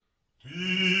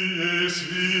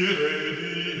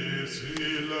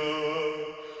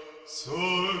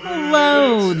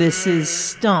Hello, this is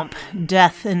Stump,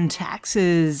 Death and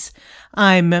Taxes.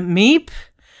 I'm Meep,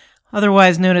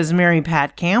 otherwise known as Mary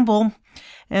Pat Campbell,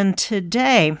 and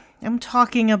today I'm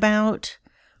talking about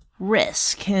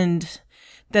risk and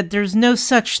that there's no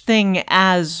such thing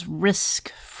as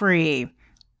risk-free.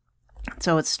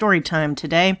 So it's story time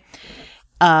today,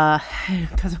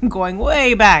 because I'm going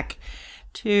way back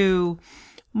to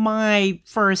my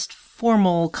first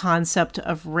formal concept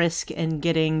of risk and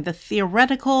getting the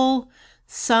theoretical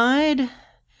side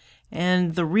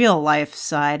and the real life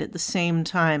side at the same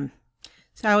time.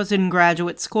 So I was in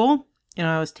graduate school and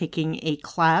I was taking a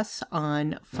class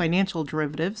on financial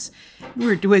derivatives. We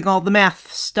were doing all the math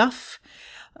stuff.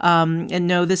 And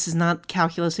no, this is not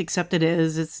calculus, except it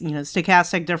is. It's,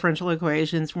 stochastic differential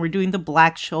equations. We're doing the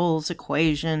Black-Scholes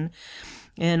equation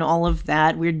and all of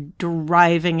that. We're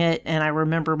deriving it. And I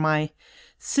remember my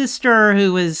sister,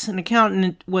 who was an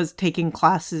accountant, was taking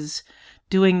classes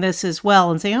doing this as well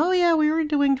and saying, oh yeah, we were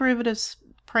doing derivatives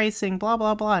pricing, blah,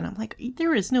 blah, blah. And I'm like,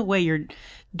 there is no way you're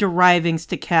deriving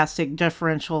stochastic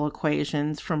differential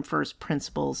equations from first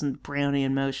principles and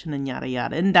Brownian motion and yada,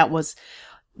 yada. And that was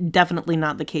definitely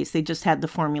not the case. They just had the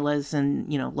formulas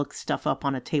and, look stuff up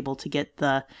on a table to get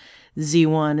the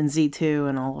Z1 and Z2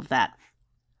 and all of that.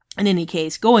 In any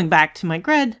case, going back to my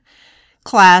grad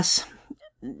class,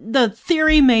 the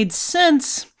theory made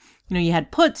sense. You had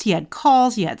puts, you had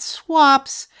calls, you had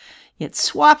swaps, you had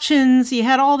swaptions, you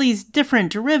had all these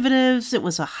different derivatives. It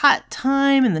was a hot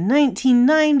time in the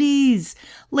 1990s,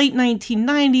 late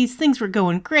 1990s. Things were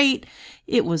going great.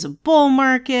 It was a bull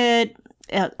market.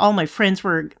 All my friends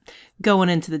were going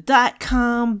into the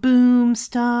dot-com boom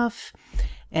stuff.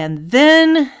 And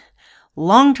then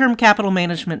long-term capital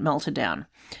management melted down.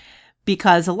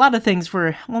 Because a lot of things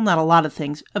were, well, not a lot of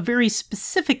things, very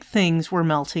specific things were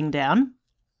melting down.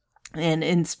 And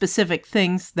in specific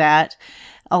things that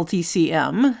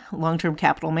LTCM, Long-Term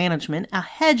Capital Management, a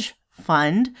hedge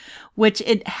fund, which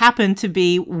it happened to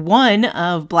be one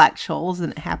of Black-Scholes,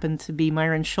 and it happened to be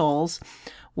Myron Scholes,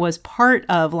 was part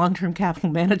of Long-Term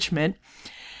Capital Management.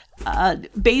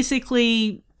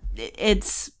 Basically,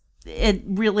 it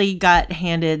really got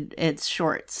handed its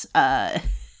shorts.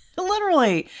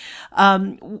 Literally,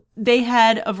 they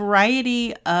had a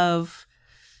variety of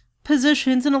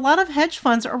positions, and a lot of hedge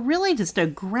funds are really just a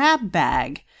grab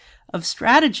bag of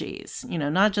strategies,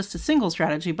 not just a single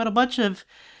strategy, but a bunch of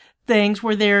things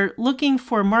where they're looking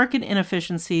for market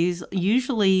inefficiencies.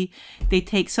 Usually they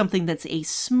take something that's a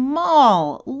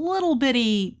small, little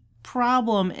bitty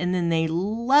problem, and then they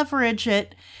leverage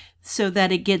it so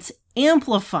that it gets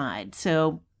amplified.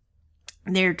 So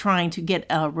they're trying to get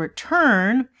a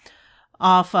return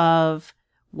off of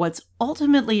what's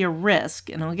ultimately a risk,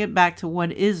 and I'll get back to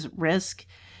what is risk,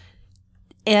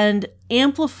 and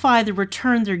amplify the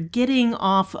return they're getting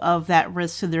off of that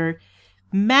risk. So they're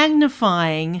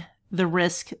magnifying the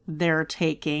risk they're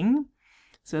taking,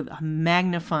 so a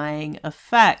magnifying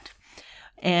effect.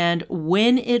 And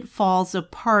when it falls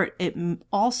apart, it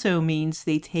also means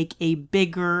they take a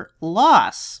bigger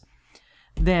loss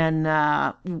than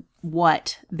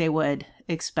what they would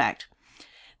expect.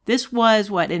 This was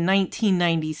in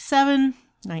 1997,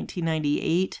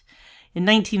 1998. In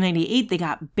 1998, they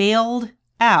got bailed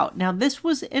out. Now, this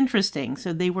was interesting.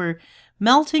 So they were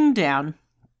melting down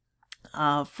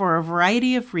for a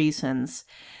variety of reasons.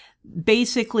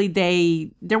 Basically,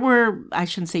 there were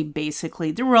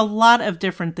a lot of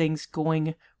different things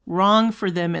going wrong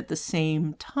for them at the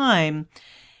same time.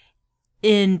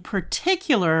 In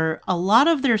particular, a lot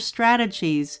of their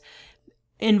strategies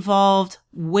involved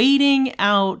waiting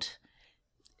out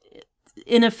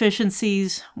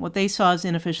inefficiencies, what they saw as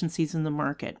inefficiencies in the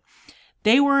market.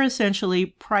 They were essentially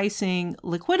pricing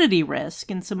liquidity risk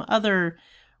and some other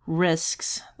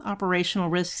risks, operational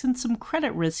risks, and some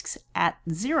credit risks at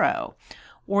zero,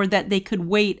 or that they could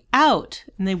wait out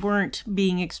and they weren't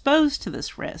being exposed to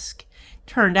this risk.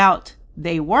 Turned out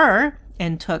they were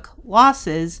and took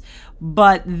losses,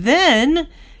 but then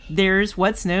there's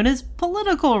what's known as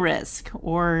political risk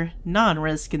or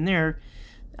non-risk in their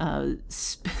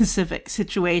specific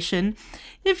situation.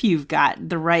 If you've got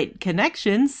the right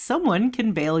connections, someone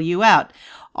can bail you out.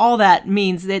 All that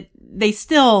means that they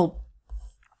still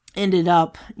ended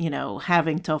up,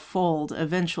 having to fold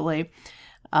eventually.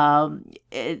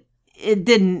 It's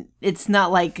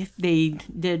not like they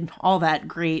did all that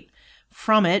great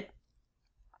from it.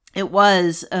 It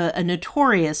was a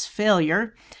notorious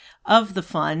failure of the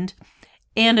fund,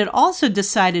 and it also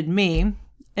decided me,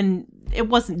 and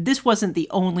this wasn't the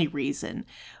only reason,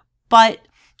 but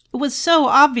it was so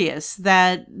obvious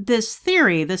that this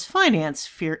theory, this finance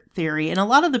theory, and a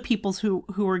lot of the people who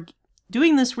were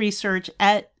doing this research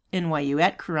at NYU,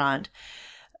 at Courant,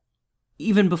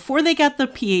 even before they got the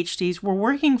PhDs, were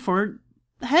working for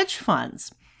hedge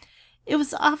funds. It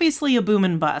was obviously a boom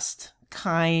and bust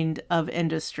kind of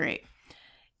industry.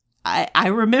 I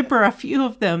remember a few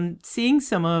of them seeing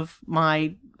some of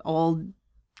my old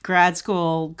grad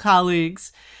school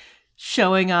colleagues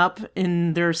showing up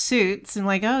in their suits and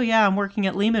like, oh yeah, I'm working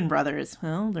at Lehman Brothers.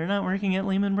 Well, they're not working at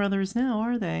Lehman Brothers now,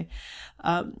 are they?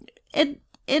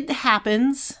 It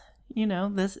happens,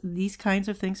 these kinds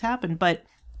of things happen, but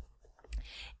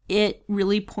it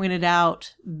really pointed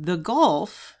out the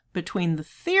gulf between the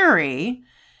theory.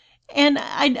 And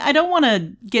I don't want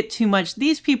to get too much.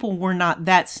 These people were not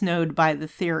that snowed by the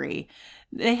theory.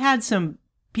 They had some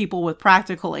people with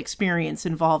practical experience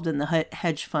involved in the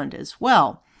hedge fund as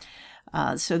well.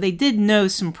 So they did know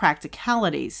some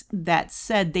practicalities. That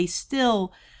said, they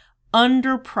still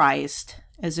underpriced,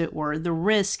 as it were, the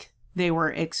risk they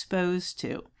were exposed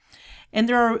to. And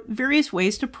there are various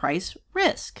ways to price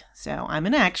risk. So I'm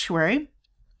an actuary.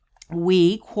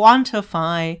 We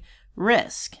quantify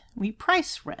risk. We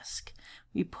price risk.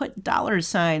 We put dollar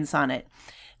signs on it.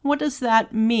 What does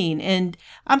that mean? And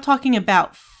I'm talking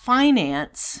about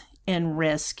finance and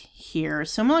risk here.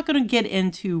 So I'm not going to get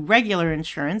into regular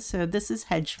insurance. So this is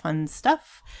hedge fund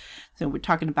stuff. So we're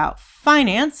talking about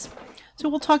finance. So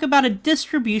we'll talk about a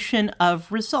distribution of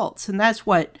results. And that's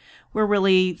what we're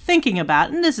really thinking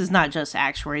about. And this is not just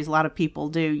actuaries. A lot of people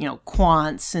do,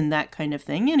 quants and that kind of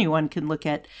thing. Anyone can look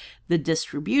at the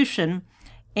distribution.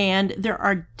 And there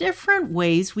are different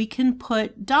ways we can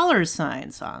put dollar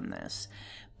signs on this.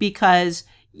 Because,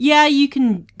 yeah, you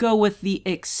can go with the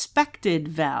expected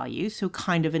value, so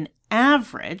kind of an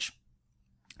average.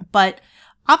 But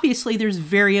obviously there's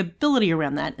variability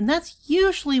around that. And that's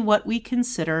usually what we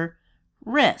consider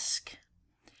risk.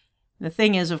 The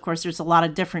thing is, of course, there's a lot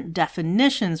of different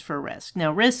definitions for risk.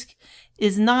 Now, risk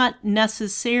is not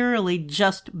necessarily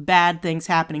just bad things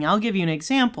happening. I'll give you an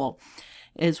example.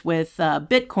 Is with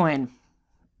Bitcoin.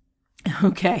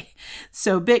 Okay,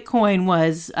 so Bitcoin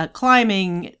was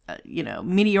climbing,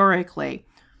 meteorically.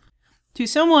 To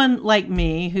someone like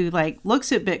me who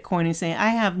looks at Bitcoin and say, I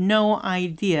have no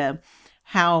idea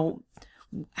how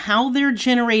they're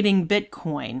generating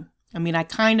Bitcoin. I mean, I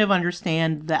kind of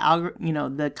understand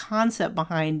the concept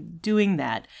behind doing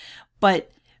that,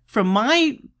 but from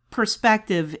my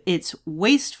perspective, it's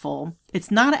wasteful.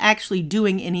 It's not actually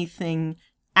doing anything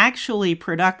actually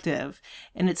productive,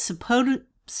 and it's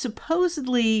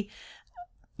supposedly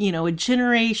a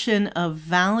generation of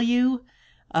value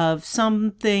of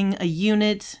something, a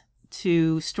unit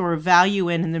to store value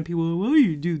in, and then people, well,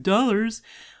 you do dollars.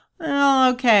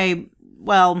 Well, okay,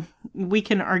 well, we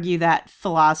can argue that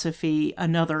philosophy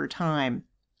another time.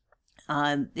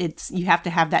 You have to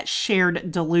have that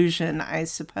shared delusion, I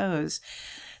suppose.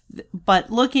 But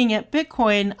looking at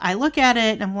Bitcoin, I look at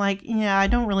it and I'm like, yeah, I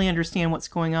don't really understand what's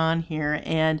going on here.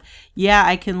 And yeah,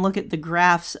 I can look at the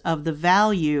graphs of the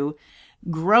value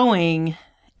growing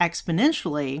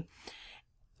exponentially.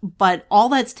 But all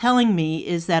that's telling me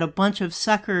is that a bunch of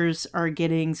suckers are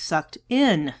getting sucked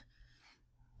in.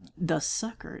 The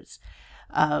suckers.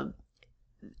 And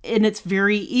it's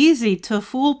very easy to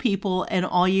fool people. And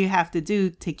all you have to do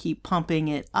to keep pumping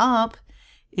it up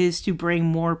is to bring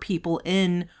more people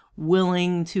in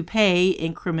willing to pay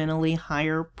incrementally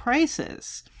higher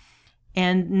prices.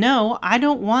 And no, I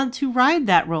don't want to ride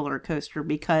that roller coaster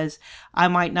because I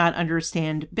might not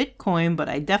understand Bitcoin, but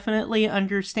I definitely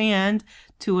understand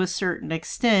to a certain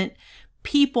extent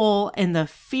people and the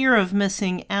fear of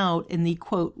missing out and the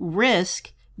quote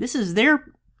risk. This is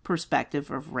their perspective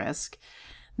of risk.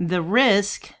 The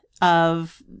risk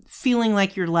of feeling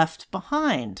like you're left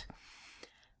behind.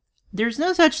 There's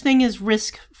no such thing as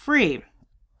risk-free.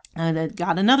 I've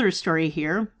got another story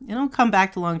here, and I'll come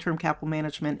back to long-term capital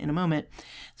management in a moment.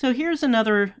 So here's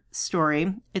another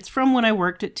story. It's from when I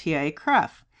worked at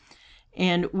TIAA-CREF,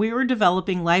 and we were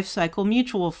developing life cycle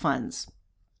mutual funds.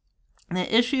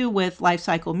 The issue with life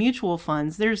cycle mutual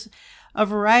funds, there's a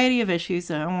variety of issues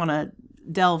that I don't want to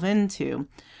delve into,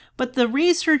 but the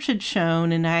research had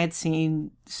shown, and I had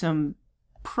seen some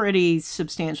pretty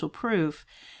substantial proof,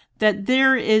 that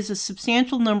there is a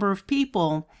substantial number of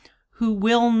people who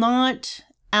will not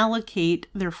allocate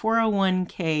their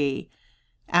 401k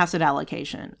asset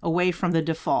allocation away from the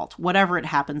default, whatever it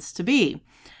happens to be.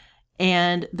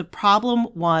 And the problem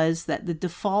was that the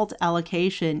default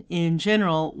allocation in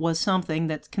general was something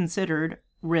that's considered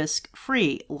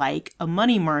risk-free, like a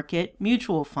money market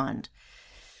mutual fund.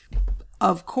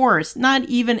 Of course, not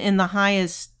even in the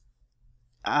highest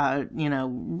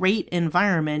rate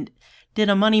environment, did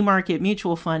a money market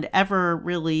mutual fund ever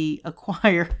really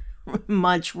acquire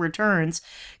much returns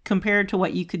compared to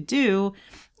what you could do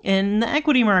in the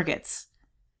equity markets?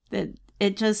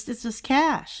 It's just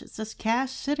cash. It's just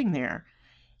cash sitting there.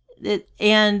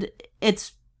 And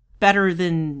it's better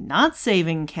than not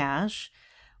saving cash,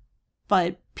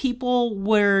 but people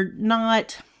were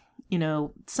not,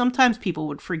 sometimes people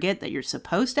would forget that you're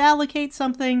supposed to allocate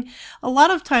something. A lot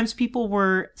of times people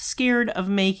were scared of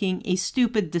making a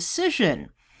stupid decision.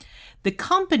 The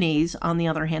companies, on the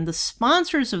other hand, the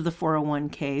sponsors of the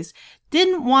 401ks,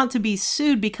 didn't want to be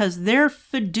sued because they're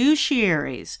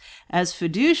fiduciaries. As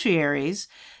fiduciaries,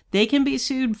 they can be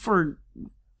sued for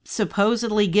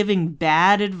supposedly giving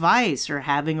bad advice or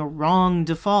having a wrong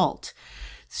default.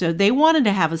 So they wanted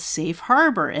to have a safe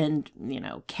harbor, and,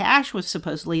 cash was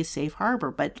supposedly a safe harbor.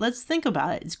 But let's think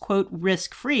about it. It's, quote,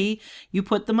 risk-free. You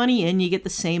put the money in, you get the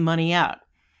same money out.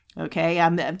 Okay,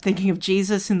 I'm thinking of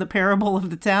Jesus in the parable of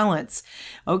the talents.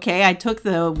 Okay, I took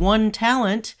the one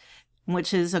talent,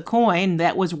 which is a coin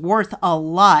that was worth a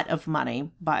lot of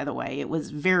money, by the way. It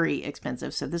was very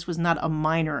expensive, so this was not a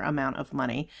minor amount of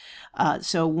money.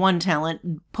 So one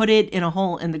talent, put it in a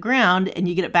hole in the ground, and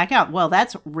you get it back out. Well,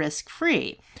 that's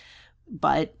risk-free.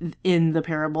 But in the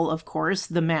parable, of course,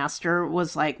 the master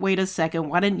was like, wait a second,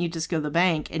 why didn't you just go to the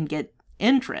bank and get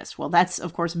interest? Well, that's,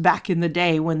 of course, back in the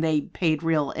day when they paid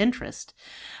real interest.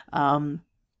 And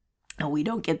we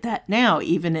don't get that now.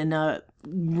 Even in a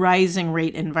rising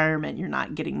rate environment, you're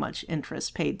not getting much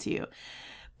interest paid to you.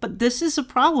 But this is a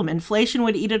problem. Inflation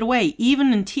would eat it away.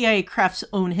 Even in TIAA-CREF's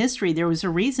own history, there was a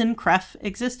reason CREF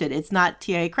existed. It's not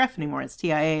TIAA-CREF anymore. It's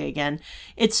TIAA again.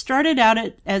 It started out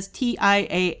as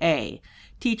TIAA,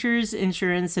 Teachers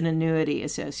Insurance and Annuity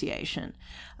Association.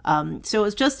 So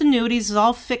it's just annuities. It's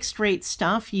all fixed rate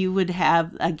stuff. You would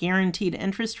have a guaranteed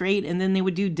interest rate, and then they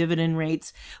would do dividend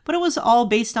rates. But it was all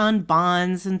based on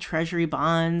bonds and treasury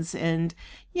bonds. And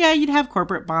yeah, you'd have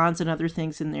corporate bonds and other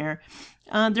things in there.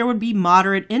 There would be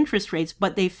moderate interest rates,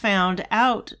 but they found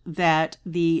out that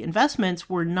the investments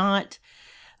were not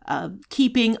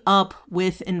keeping up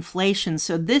with inflation.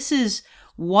 So this is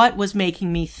what was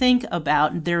making me think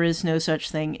about there is no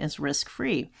such thing as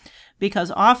risk-free.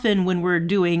 Because often when we're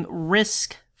doing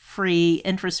risk-free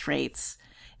interest rates,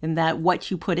 and that what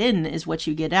you put in is what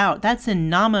you get out, that's in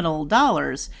nominal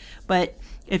dollars. But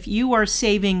if you are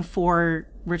saving for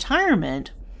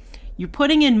retirement, you're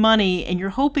putting in money and you're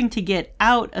hoping to get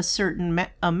out a certain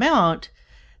amount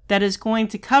that is going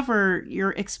to cover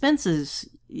your expenses.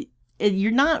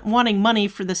 You're not wanting money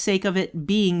for the sake of it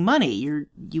being money.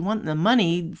 You want the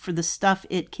money for the stuff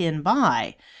it can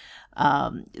buy.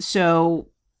 So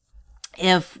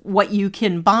if what you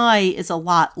can buy is a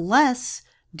lot less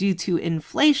due to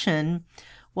inflation,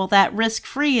 well, that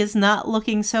risk-free is not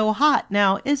looking so hot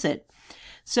now, is it?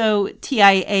 So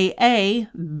TIAA,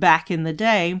 back in the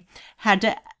day, had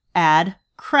to add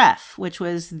CREF, which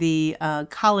was the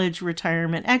College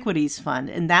Retirement Equities Fund.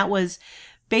 And that was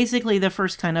basically the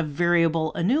first kind of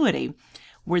variable annuity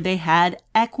where they had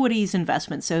equities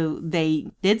investment. So they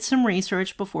did some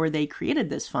research before they created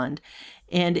this fund.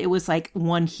 And it was like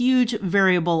one huge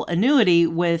variable annuity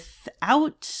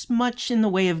without much in the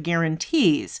way of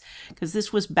guarantees, because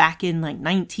this was back in like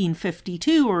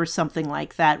 1952 or something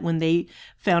like that when they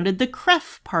founded the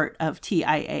CREF part of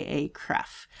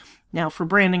TIAA-CREF. Now, for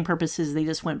branding purposes, they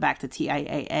just went back to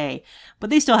TIAA, but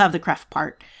they still have the CREF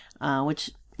part,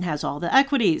 which has all the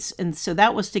equities. And so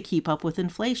that was to keep up with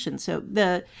inflation. So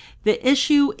the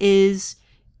issue is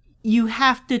you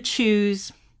have to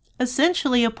choose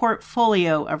essentially a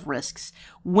portfolio of risks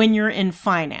when you're in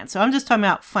finance. So I'm just talking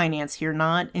about finance here,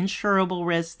 not insurable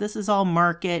risks. This is all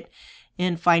market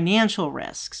and financial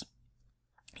risks.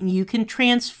 You can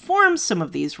transform some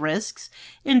of these risks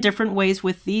in different ways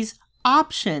with these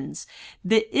options.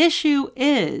 The issue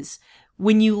is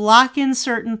when you lock in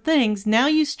certain things, now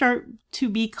you start to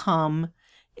become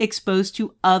exposed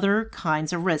to other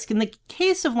kinds of risk. In the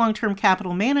case of long-term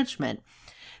capital management,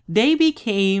 they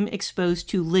became exposed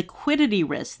to liquidity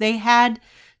risk. They had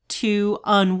to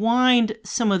unwind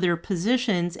some of their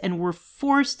positions and were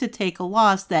forced to take a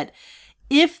loss that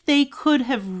if they could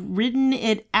have ridden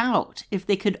it out, if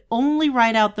they could only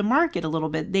ride out the market a little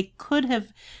bit, they could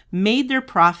have made their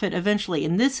profit eventually.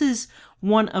 And this is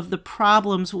one of the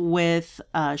problems with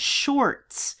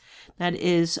shorts. That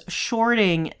is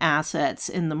shorting assets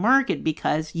in the market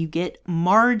because you get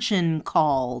margin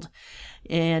called.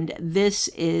 And this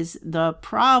is the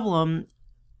problem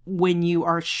when you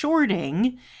are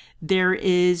shorting. There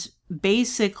is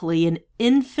basically an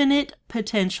infinite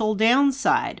potential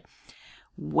downside.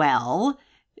 Well,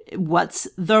 What's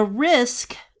the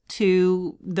risk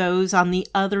to those on the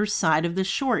other side of the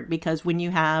short? Because when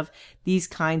you have these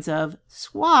kinds of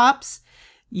swaps,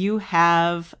 you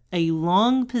have a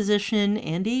long position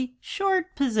and a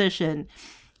short position.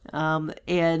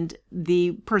 And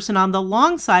the person on the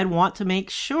long side want to make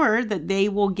sure that they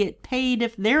will get paid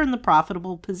if they're in the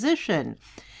profitable position.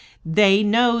 They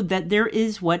know that there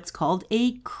is what's called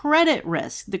a credit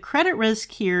risk. The credit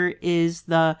risk here is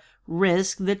the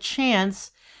risk, the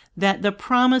chance that the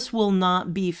promise will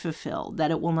not be fulfilled, that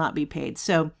it will not be paid.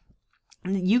 So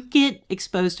you get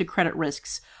exposed to credit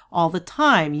risks all the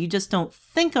time. You just don't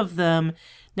think of them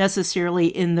necessarily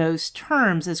in those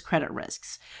terms as credit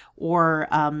risks, or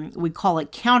we call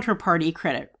it counterparty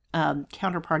credit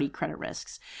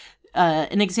risks.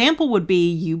 An example would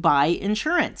be you buy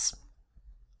insurance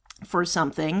for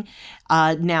something.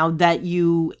 Now that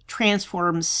you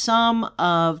transform some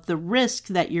of the risk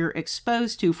that you're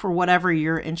exposed to for whatever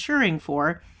you're insuring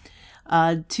for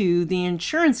to the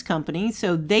insurance company,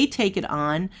 so they take it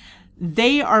on.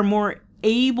 They are more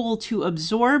able to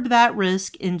absorb that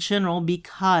risk in general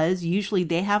because usually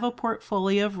they have a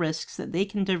portfolio of risks that they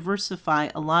can diversify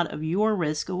a lot of your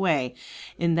risk away,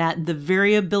 in that the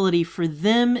variability for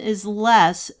them is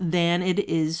less than it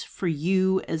is for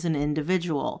you as an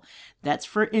individual. That's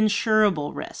for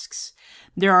insurable risks.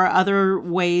 There are other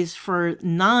ways for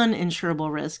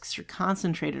non-insurable risks or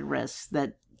concentrated risks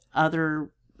that other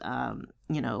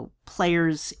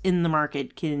players in the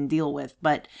market can deal with,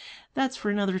 but that's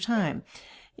for another time.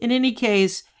 In any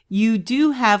case, you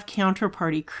do have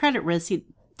counterparty credit risk. It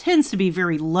tends to be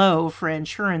very low for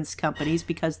insurance companies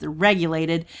because they're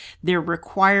regulated. They're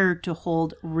required to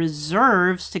hold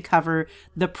reserves to cover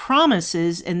the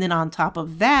promises. And then on top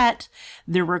of that,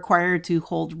 they're required to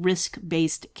hold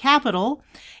risk-based capital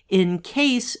in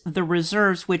case the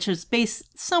reserves, which is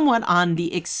based somewhat on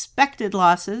the expected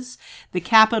losses, the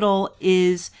capital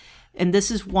is, and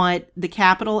this is what the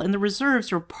capital and the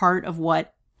reserves are part of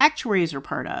what actuaries are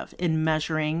part of in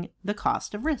measuring the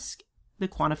cost of risk, the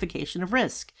quantification of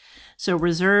risk. So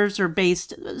reserves are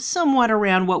based somewhat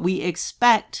around what we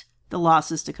expect the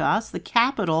losses to cost. The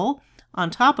capital on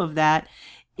top of that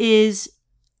is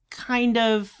kind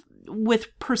of with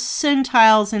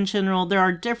percentiles in general. There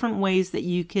are different ways that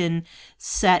you can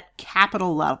set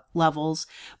capital levels,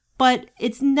 but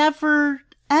it's never,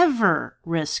 ever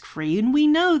risk-free, and we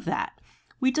know that.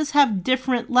 We just have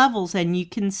different levels, and you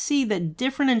can see that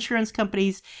different insurance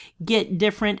companies get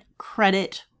different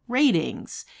credit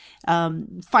ratings.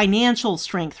 Financial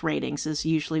strength ratings is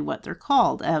usually what they're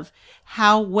called, of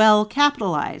how well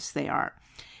capitalized they are.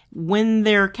 When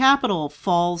their capital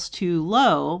falls too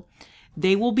low,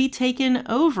 they will be taken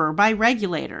over by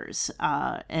regulators,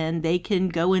 and they can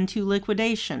go into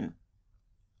liquidation.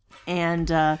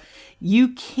 And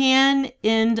you can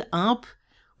end up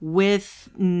with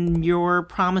your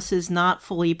promises not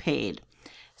fully paid,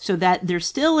 so that there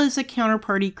still is a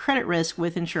counterparty credit risk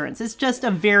with insurance. It's just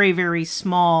a very, very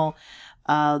small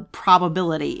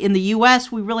probability. In the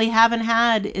U.S., we really haven't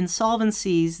had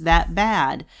insolvencies that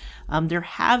bad. There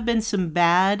have been some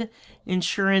bad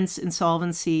insurance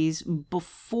insolvencies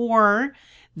before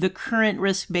the current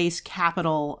risk-based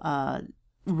capital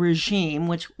regime,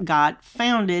 which got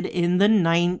founded in the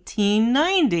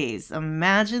 1990s.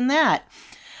 Imagine that.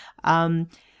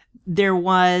 There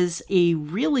was a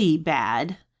really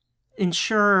bad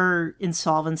insurer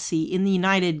insolvency in the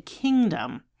United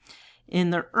Kingdom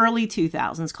in the early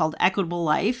 2000s called Equitable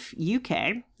Life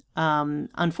UK.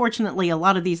 Unfortunately, a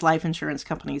lot of these life insurance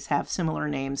companies have similar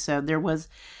names. So there was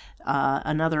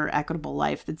another Equitable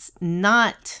Life that's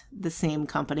not the same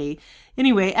company.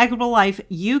 Anyway, Equitable Life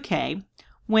UK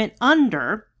went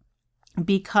under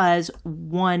because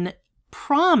one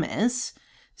promise,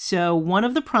 so one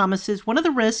of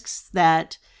the risks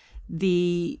that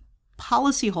the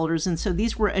policyholders, and so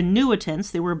these were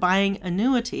annuitants, they were buying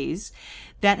annuities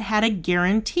that had a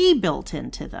guarantee built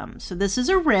into them. So this is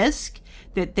a risk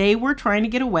that they were trying to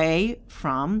get away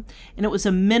from, and it was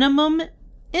a minimum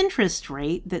interest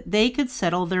rate that they could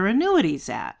settle their annuities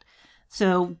at.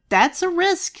 So that's a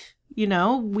risk.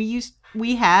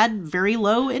 We had very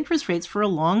low interest rates for a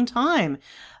long time.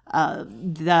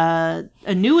 The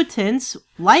annuitants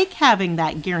like having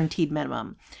that guaranteed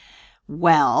minimum.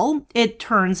 Well, it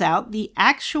turns out the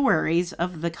actuaries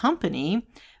of the company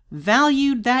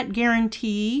valued that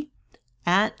guarantee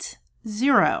at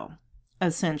zero,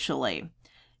 essentially.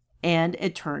 And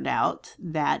it turned out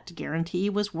that guarantee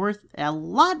was worth a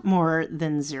lot more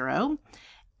than zero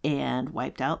and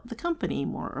wiped out the company,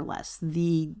 more or less.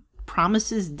 The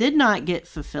promises did not get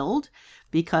fulfilled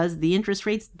because the interest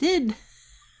rates did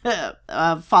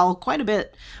fall quite a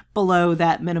bit below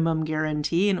that minimum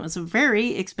guarantee, and it was a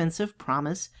very expensive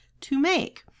promise to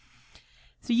make.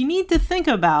 So you need to think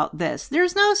about this.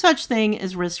 There's no such thing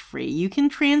as risk-free. You can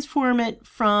transform it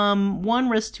from one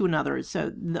risk to another.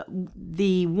 So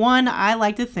the one I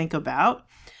like to think about,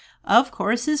 of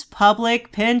course, is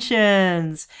public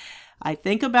pensions. I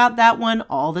think about that one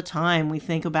all the time. We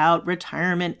think about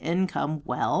retirement income.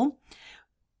 Well,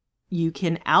 you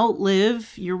can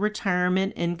outlive your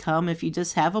retirement income if you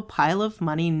just have a pile of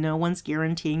money. No one's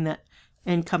guaranteeing that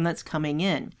income that's coming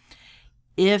in.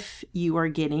 If you are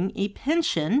getting a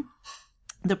pension,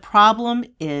 the problem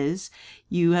is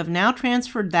you have now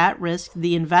transferred that risk,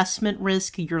 the investment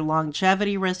risk, your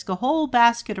longevity risk, a whole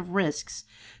basket of risks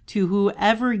to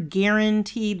whoever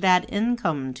guaranteed that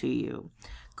income to you.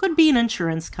 Could be an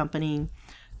insurance company,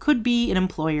 could be an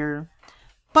employer,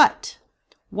 but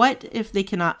what if they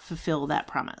cannot fulfill that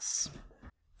promise?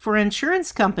 For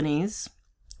insurance companies,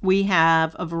 we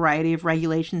have a variety of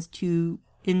regulations to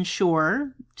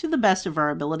ensure, to the best of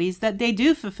our abilities, that they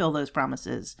do fulfill those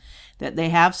promises, that they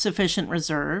have sufficient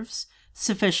reserves,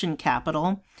 sufficient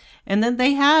capital, and that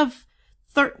they have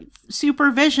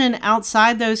supervision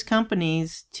outside those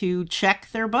companies to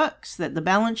check their books, that the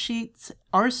balance sheets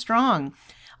are strong.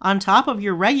 On top of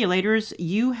your regulators,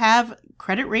 you have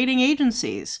credit rating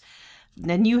agencies.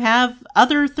 Then you have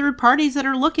other third parties that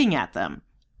are looking at them.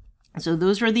 So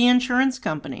those are the insurance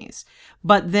companies.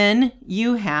 But then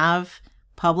you have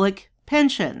public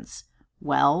pensions.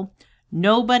 Well,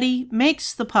 nobody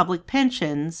makes the public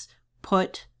pensions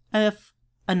put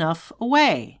enough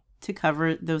away to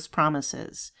cover those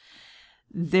promises.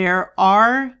 There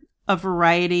are a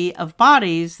variety of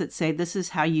bodies that say this is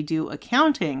how you do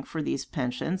accounting for these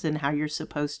pensions and how you're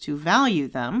supposed to value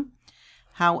them.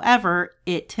 However,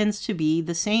 it tends to be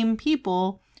the same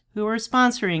people who are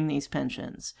sponsoring these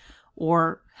pensions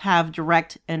or have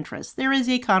direct interest. There is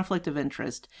a conflict of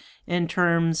interest in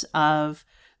terms of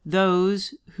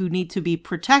those who need to be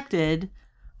protected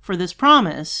for this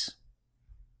promise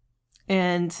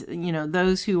and,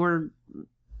 those who are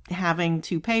having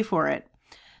to pay for it.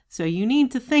 So you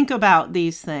need to think about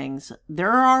these things.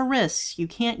 There are risks. You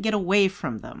can't get away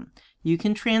from them. You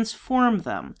can transform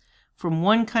them from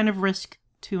one kind of risk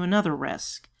to another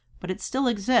risk, but it still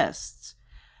exists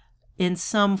in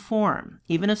some form.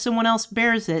 Even if someone else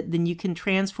bears it, then you can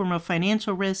transform a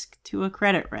financial risk to a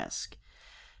credit risk.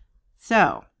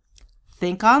 So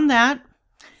think on that.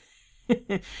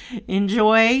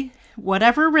 Enjoy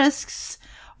whatever risks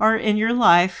are in your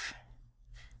life.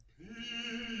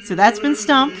 So that's been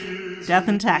Stump, Death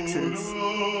and Taxes.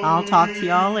 I'll talk to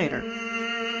y'all later.